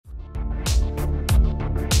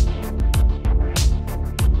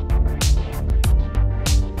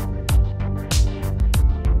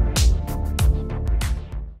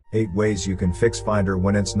8 ways you can fix Finder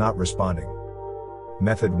when it's not responding.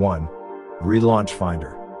 Method 1. Relaunch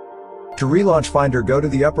Finder. To relaunch Finder, go to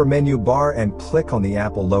the upper menu bar and click on the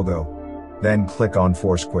Apple logo. Then click on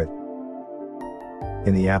Force Quit.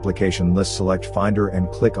 In the application list, select Finder and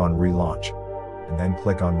click on Relaunch. And then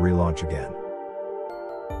click on Relaunch again.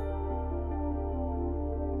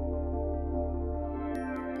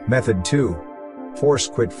 Method 2. Force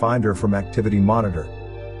Quit Finder from Activity Monitor.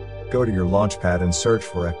 Go to your Launchpad and search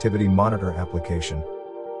for Activity Monitor application.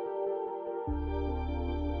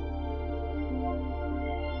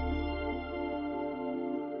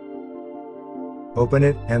 Open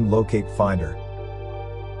it and locate Finder.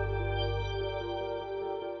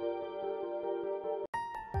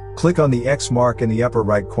 Click on the X mark in the upper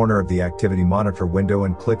right corner of the Activity Monitor window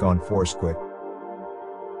and click on Force Quit.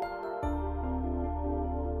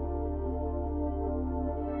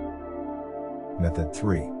 Method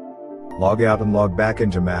 3. Log out and log back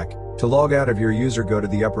into Mac. To log out of your user, go to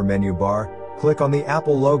the upper menu bar, click on the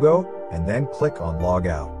Apple logo, and then click on Log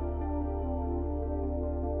Out.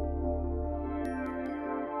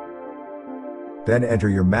 Then enter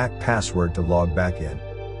your Mac password to log back in.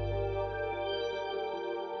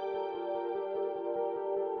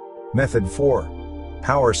 Method 4.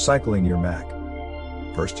 Power cycling your Mac.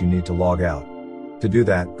 First, you need to log out. To do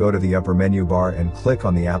that, go to the upper menu bar and click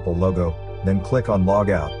on the Apple logo, then click on Log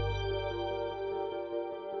Out.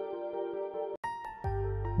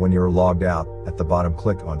 When you're logged out, at the bottom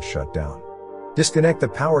click on Shut Down. Disconnect the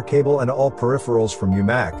power cable and all peripherals from your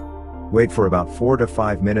Mac. Wait for about 4 to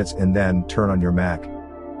 5 minutes and then turn on your Mac.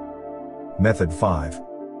 Method 5.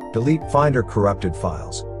 Delete Finder corrupted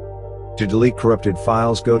files. To delete corrupted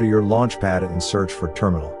files, go to your Launchpad and search for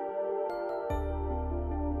Terminal.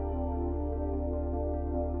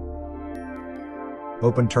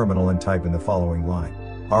 Open Terminal and type in the following line: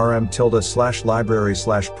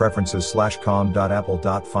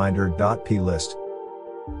 rm/library/preferences/com.apple.finder.plist.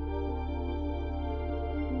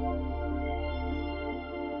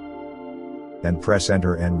 Then press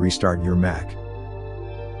Enter and restart your Mac.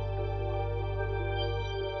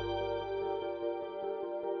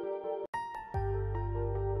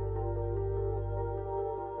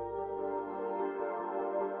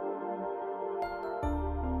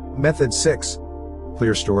 Method 6.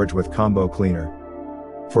 Clear storage with Combo Cleaner.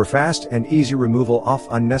 For fast and easy removal of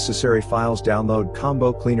unnecessary files, download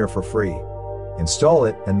Combo Cleaner for free. Install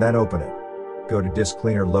it and then open it. Go to Disk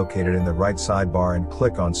Cleaner located in the right sidebar and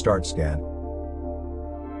click on Start Scan.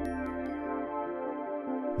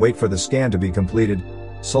 Wait for the scan to be completed,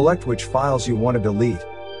 select which files you want to delete,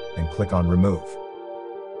 and click on Remove.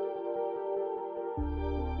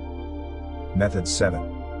 Method 7.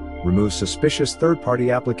 Remove suspicious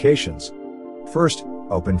third-party applications. First,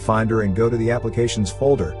 open Finder and go to the Applications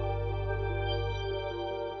folder.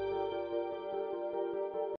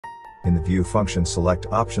 In the View function, select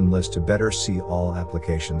Option List to better see all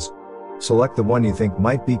applications. Select the one you think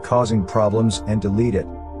might be causing problems and delete it.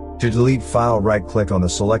 To delete file, right-click on the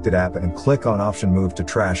selected app and click on Option Move to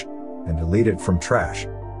Trash, and delete it from Trash.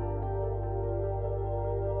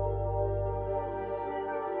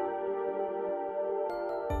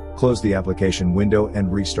 Close the application window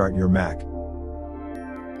and restart your Mac.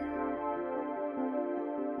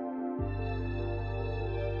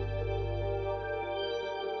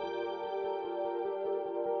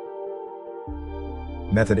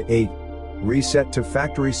 Method 8. Reset to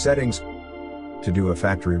factory settings. To do a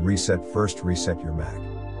factory reset, first reset your Mac.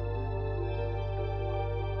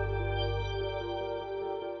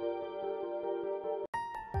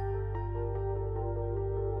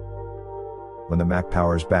 When the Mac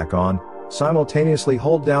powers back on, simultaneously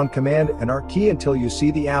hold down Command and R key until you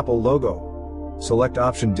see the Apple logo. Select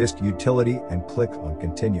Option Disk Utility and click on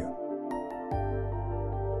Continue.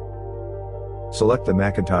 Select the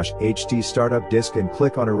Macintosh HD Startup Disk and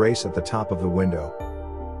click on Erase at the top of the window.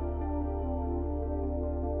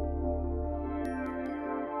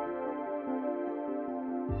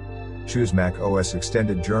 Choose Mac OS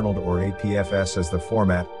Extended Journaled or APFS as the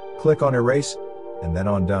format, click on Erase, and then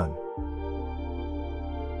on Done.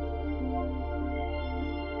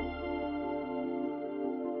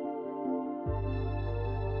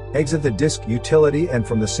 Exit the disk utility and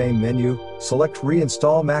from the same menu, select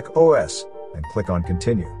Reinstall Mac OS, and click on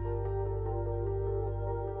Continue.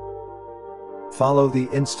 Follow the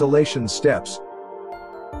installation steps.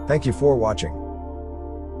 Thank you for watching.